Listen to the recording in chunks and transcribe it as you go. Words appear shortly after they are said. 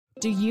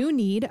Do you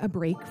need a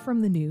break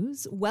from the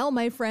news? Well,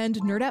 my friend,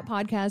 Nerdette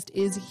Podcast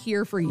is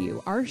here for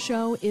you. Our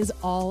show is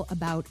all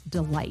about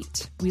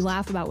delight. We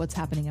laugh about what's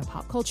happening in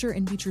pop culture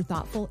and feature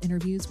thoughtful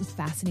interviews with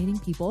fascinating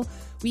people.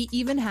 We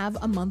even have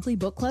a monthly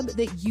book club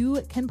that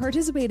you can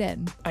participate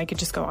in. I could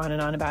just go on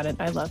and on about it.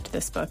 I loved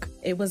this book.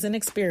 It was an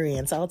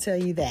experience, I'll tell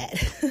you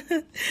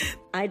that.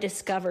 I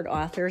discovered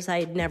authors I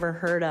had never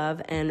heard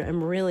of, and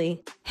I'm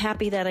really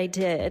happy that I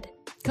did.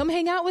 Come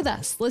hang out with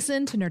us.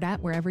 Listen to Nerdette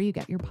wherever you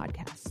get your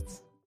podcasts.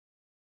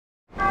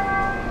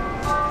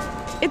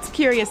 It's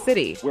Curious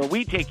City, where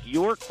we take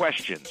your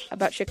questions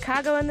about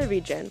Chicago and the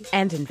region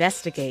and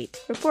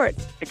investigate, report,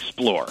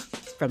 explore.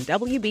 From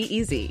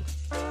WBEZ.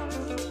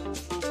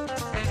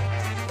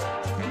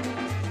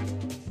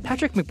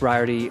 Patrick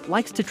McBriarty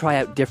likes to try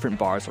out different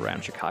bars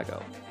around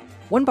Chicago.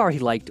 One bar he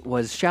liked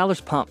was Shaller's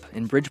Pump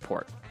in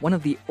Bridgeport, one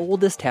of the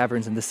oldest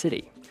taverns in the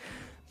city.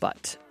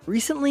 But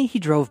recently he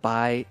drove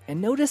by and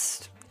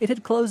noticed it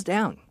had closed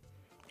down.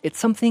 It's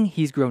something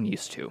he's grown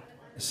used to.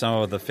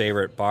 Some of the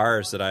favorite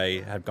bars that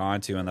I had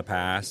gone to in the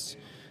past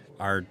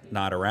are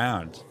not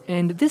around.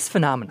 And this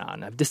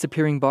phenomenon of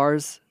disappearing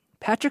bars,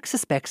 Patrick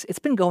suspects it's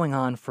been going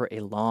on for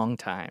a long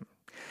time.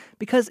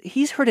 Because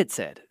he's heard it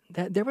said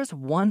that there was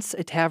once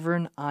a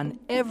tavern on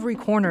every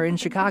corner in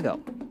Chicago,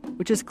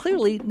 which is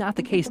clearly not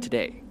the case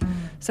today.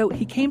 So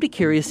he came to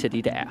Curious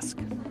City to ask,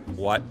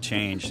 what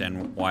changed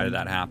and why did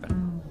that happen?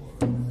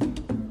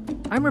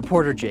 I'm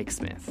reporter Jake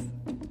Smith.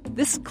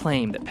 This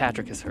claim that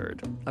Patrick has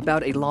heard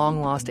about a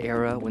long-lost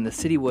era when the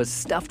city was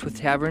stuffed with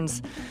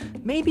taverns,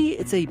 maybe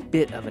it's a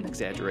bit of an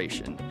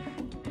exaggeration.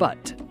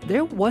 But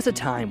there was a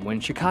time when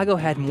Chicago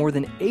had more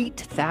than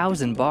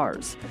 8,000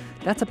 bars.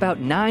 That's about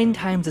 9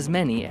 times as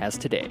many as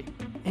today.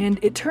 And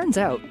it turns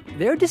out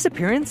their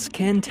disappearance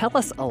can tell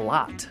us a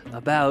lot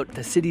about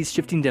the city's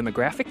shifting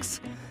demographics,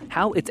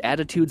 how its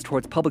attitudes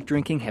towards public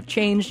drinking have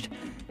changed,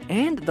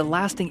 and the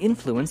lasting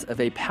influence of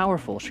a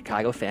powerful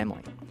Chicago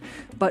family.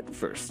 But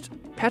first,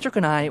 Patrick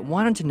and I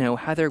wanted to know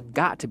how there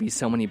got to be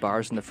so many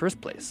bars in the first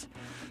place.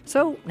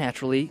 So,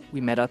 naturally, we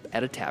met up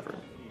at a tavern.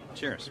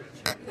 Cheers.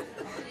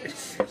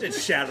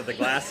 Just shatter the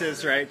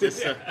glasses, right?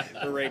 Just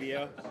for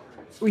radio.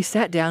 We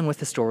sat down with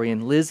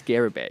historian Liz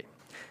Garibay.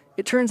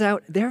 It turns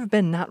out there have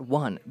been not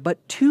one,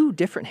 but 2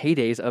 different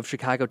heydays of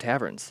Chicago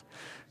taverns.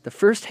 The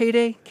first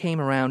heyday came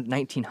around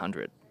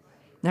 1900.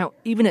 Now,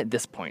 even at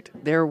this point,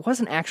 there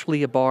wasn't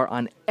actually a bar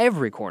on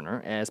every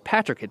corner, as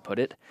Patrick had put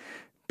it,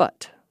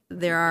 but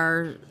there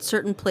are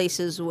certain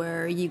places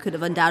where you could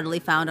have undoubtedly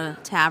found a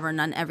tavern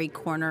on every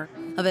corner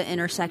of an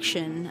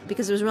intersection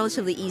because it was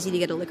relatively easy to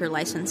get a liquor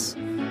license.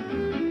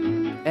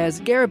 As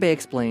Garibay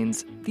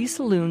explains, these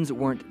saloons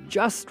weren't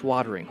just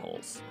watering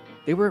holes.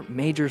 They were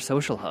major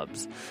social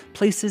hubs,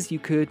 places you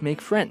could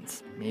make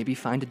friends, maybe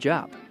find a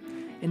job.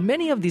 And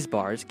many of these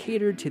bars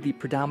catered to the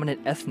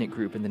predominant ethnic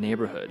group in the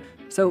neighborhood,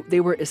 so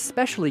they were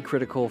especially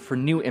critical for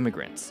new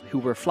immigrants who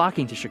were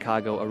flocking to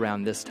Chicago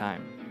around this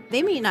time.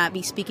 They may not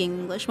be speaking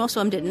English. Most of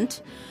them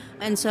didn't.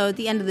 And so at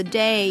the end of the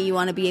day, you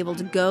want to be able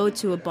to go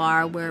to a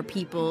bar where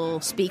people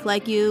speak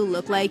like you,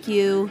 look like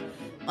you,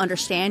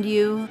 understand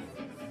you.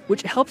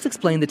 Which helps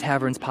explain the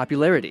tavern's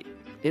popularity,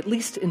 at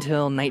least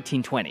until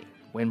 1920,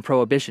 when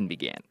Prohibition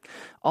began.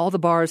 All the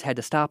bars had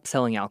to stop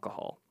selling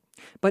alcohol.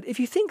 But if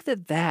you think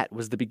that that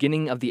was the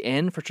beginning of the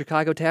end for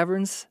Chicago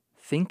taverns,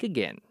 think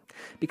again.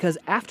 Because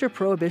after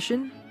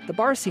Prohibition, the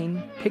bar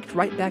scene picked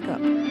right back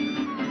up.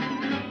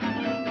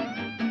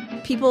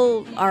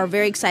 People are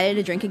very excited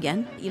to drink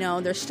again. You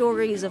know, there's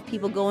stories of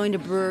people going to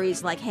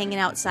breweries, like hanging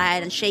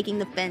outside and shaking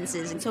the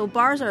fences. And so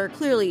bars are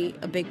clearly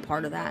a big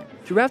part of that.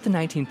 Throughout the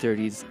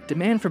 1930s,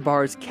 demand for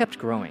bars kept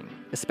growing,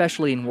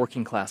 especially in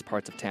working-class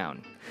parts of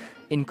town.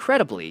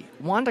 Incredibly,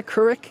 Wanda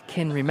Couric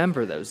can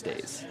remember those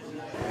days.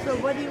 So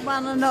what do you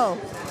want to know?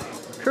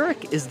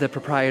 Couric is the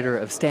proprietor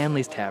of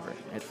Stanley's Tavern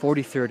at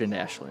 43rd and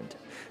Ashland.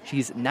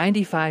 She's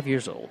 95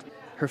 years old.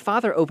 Her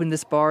father opened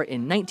this bar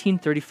in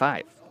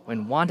 1935,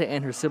 when Wanda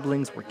and her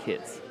siblings were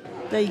kids.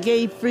 They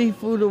gave free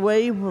food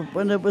away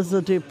when it was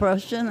a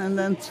depression and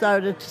then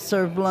started to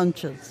serve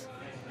lunches.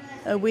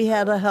 And we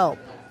had to help,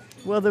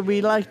 whether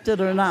we liked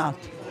it or not.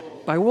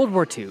 By World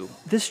War II,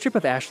 this strip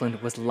of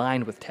Ashland was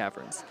lined with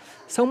taverns.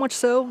 So much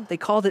so, they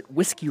called it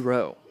Whiskey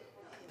Row.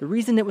 The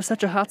reason it was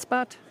such a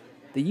hotspot?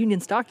 The Union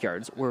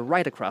stockyards were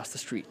right across the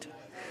street.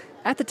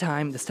 At the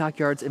time, the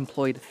stockyards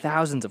employed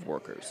thousands of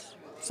workers.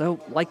 So,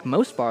 like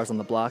most bars on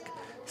the block,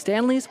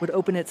 Stanley's would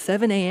open at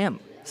 7 a.m.,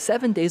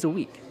 7 days a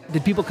week.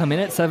 Did people come in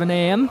at 7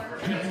 a.m.?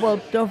 Well,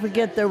 don't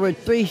forget there were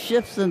 3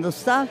 shifts in the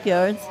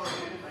stockyards.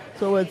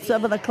 So at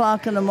 7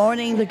 o'clock in the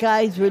morning, the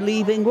guys were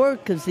leaving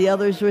work because the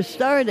others were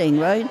starting,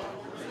 right?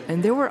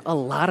 And there were a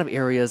lot of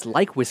areas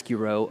like Whiskey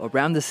Row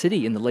around the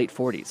city in the late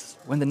 40s,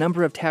 when the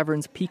number of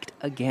taverns peaked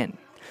again.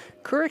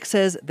 Couric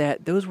says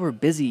that those were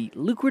busy,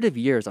 lucrative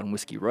years on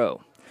Whiskey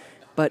Row.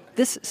 But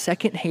this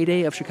second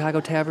heyday of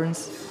Chicago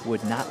taverns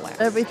would not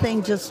last.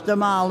 Everything just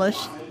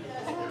demolished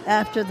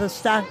after the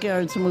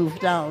stockyards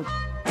moved out.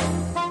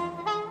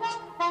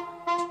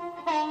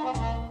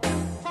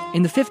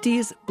 In the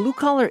 50s,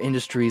 blue-collar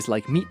industries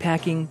like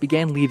meatpacking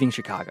began leaving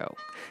Chicago,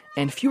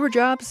 and fewer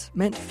jobs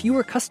meant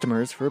fewer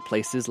customers for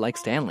places like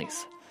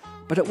Stanley's.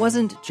 But it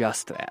wasn't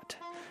just that.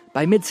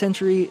 By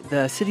mid-century,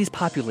 the city's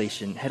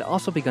population had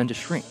also begun to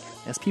shrink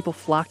as people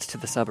flocked to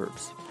the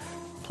suburbs.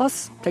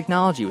 Plus,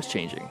 technology was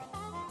changing.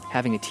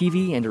 Having a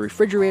TV and a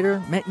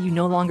refrigerator meant you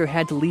no longer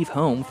had to leave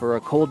home for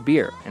a cold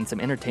beer and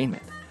some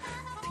entertainment.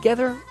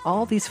 Together,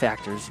 all these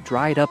factors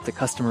dried up the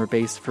customer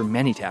base for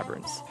many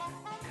taverns.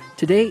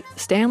 Today,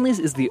 Stanley's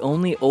is the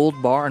only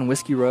old bar on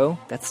Whiskey Row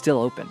that's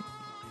still open.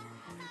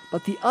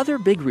 But the other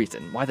big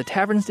reason why the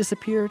taverns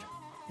disappeared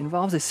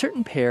involves a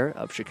certain pair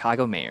of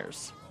Chicago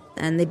mayors.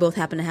 And they both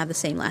happen to have the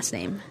same last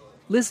name.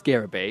 Liz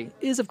Garibay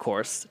is, of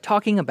course,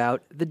 talking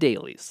about the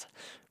Daleys.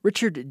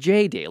 Richard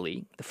J.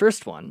 Daley, the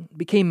first one,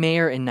 became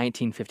mayor in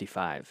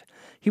 1955.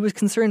 He was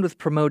concerned with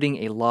promoting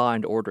a law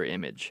and order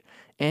image,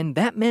 and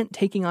that meant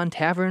taking on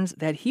taverns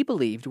that he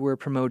believed were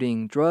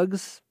promoting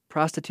drugs,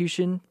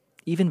 prostitution,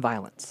 even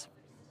violence.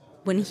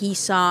 When he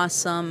saw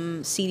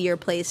some seedier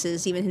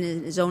places, even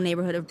in his own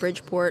neighborhood of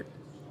Bridgeport,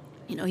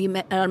 he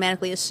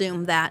automatically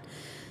assumed that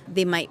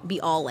they might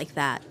be all like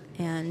that.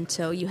 And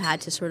so you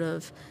had to sort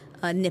of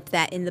nip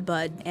that in the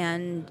bud.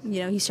 And,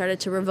 he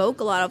started to revoke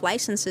a lot of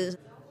licenses.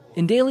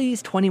 In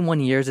Daley's 21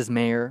 years as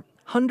mayor,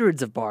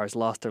 hundreds of bars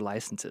lost their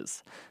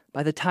licenses.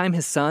 By the time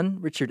his son,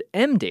 Richard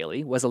M.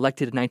 Daley, was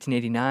elected in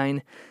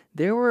 1989,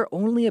 there were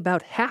only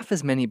about half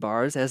as many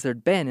bars as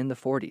there'd been in the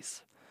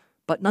 40s.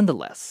 But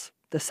nonetheless,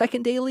 the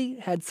second Daley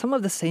had some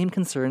of the same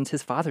concerns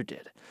his father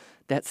did,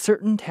 that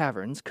certain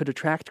taverns could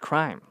attract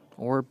crime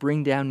or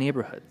bring down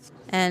neighborhoods.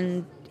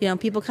 And,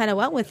 people kind of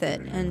went with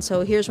it. And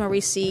so here's where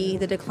we see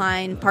the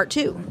decline part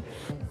 2.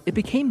 It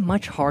became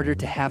much harder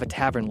to have a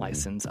tavern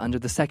license under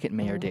the second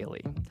Mayor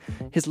Daley.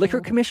 His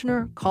liquor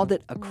commissioner called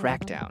it a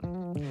crackdown.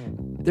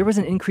 There was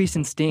an increase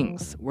in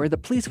stings, where the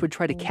police would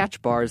try to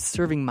catch bars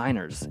serving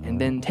minors and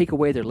then take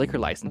away their liquor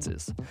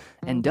licenses.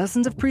 And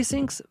dozens of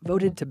precincts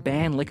voted to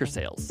ban liquor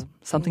sales,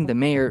 something the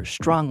mayor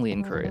strongly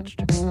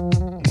encouraged.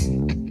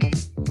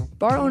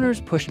 Bar owners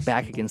pushed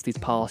back against these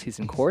policies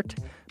in court,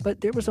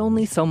 but there was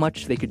only so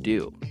much they could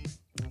do.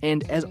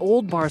 And as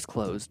old bars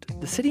closed,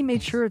 the city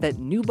made sure that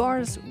new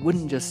bars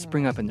wouldn't just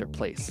spring up in their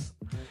place.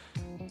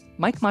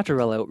 Mike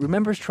Matarello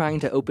remembers trying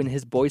to open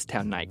his Boys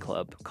Town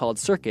nightclub called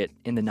Circuit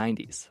in the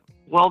 90s.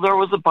 Well, there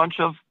was a bunch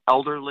of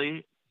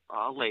elderly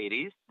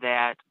ladies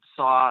that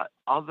saw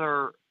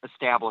other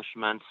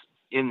establishments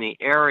in the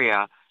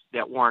area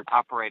that weren't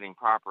operating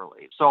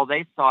properly. So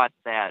they thought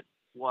that,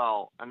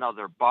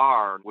 another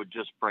bar would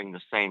just bring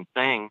the same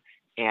thing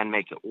and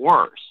make it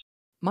worse.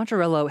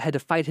 Monterello had to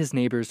fight his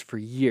neighbors for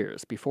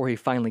years before he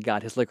finally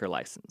got his liquor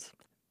license.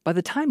 By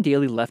the time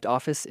Daley left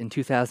office in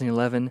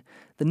 2011,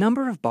 the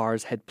number of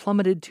bars had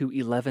plummeted to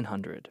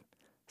 1,100.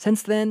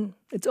 Since then,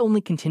 it's only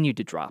continued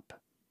to drop.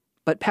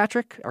 But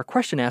Patrick, our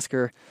question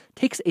asker,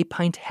 takes a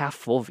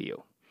pint-half-full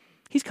view.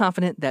 He's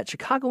confident that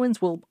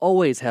Chicagoans will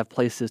always have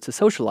places to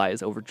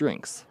socialize over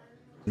drinks.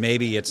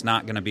 Maybe it's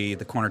not going to be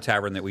the corner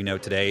tavern that we know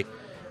today.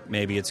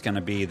 Maybe it's going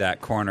to be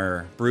that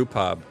corner brew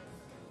pub.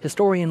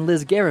 Historian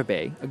Liz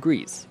Garibay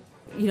agrees.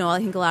 I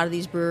think a lot of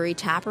these brewery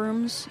tap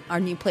rooms are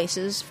new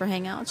places for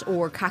hangouts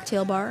or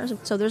cocktail bars.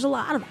 So there's a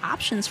lot of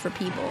options for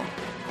people.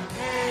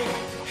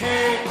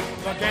 Hey,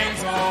 the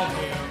gang's all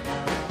here.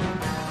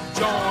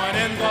 Join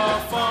in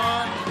the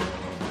fun.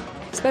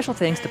 Special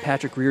thanks to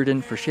Patrick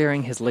Reardon for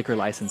sharing his liquor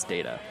license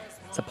data.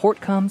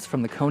 Support comes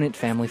from the Conant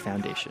Family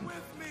Foundation.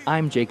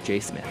 I'm Jake J.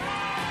 Smith.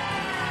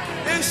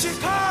 In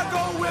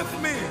Chicago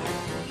with me.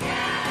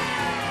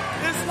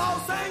 It's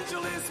Los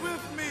Angeles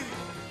with me.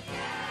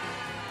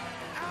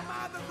 Am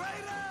I the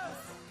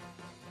greatest?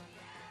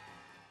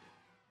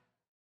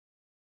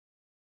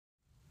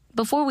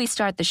 Before we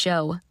start the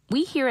show,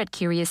 we here at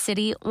Curious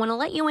City want to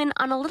let you in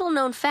on a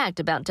little-known fact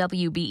about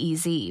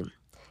WBEZ.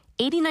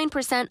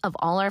 89% of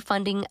all our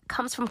funding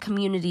comes from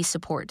community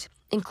support,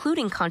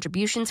 including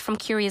contributions from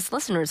curious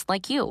listeners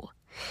like you.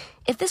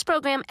 If this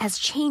program has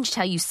changed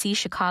how you see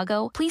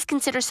Chicago, please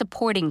consider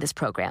supporting this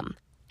program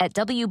at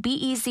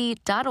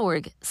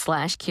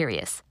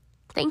wbez.org/curious.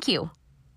 Thank you.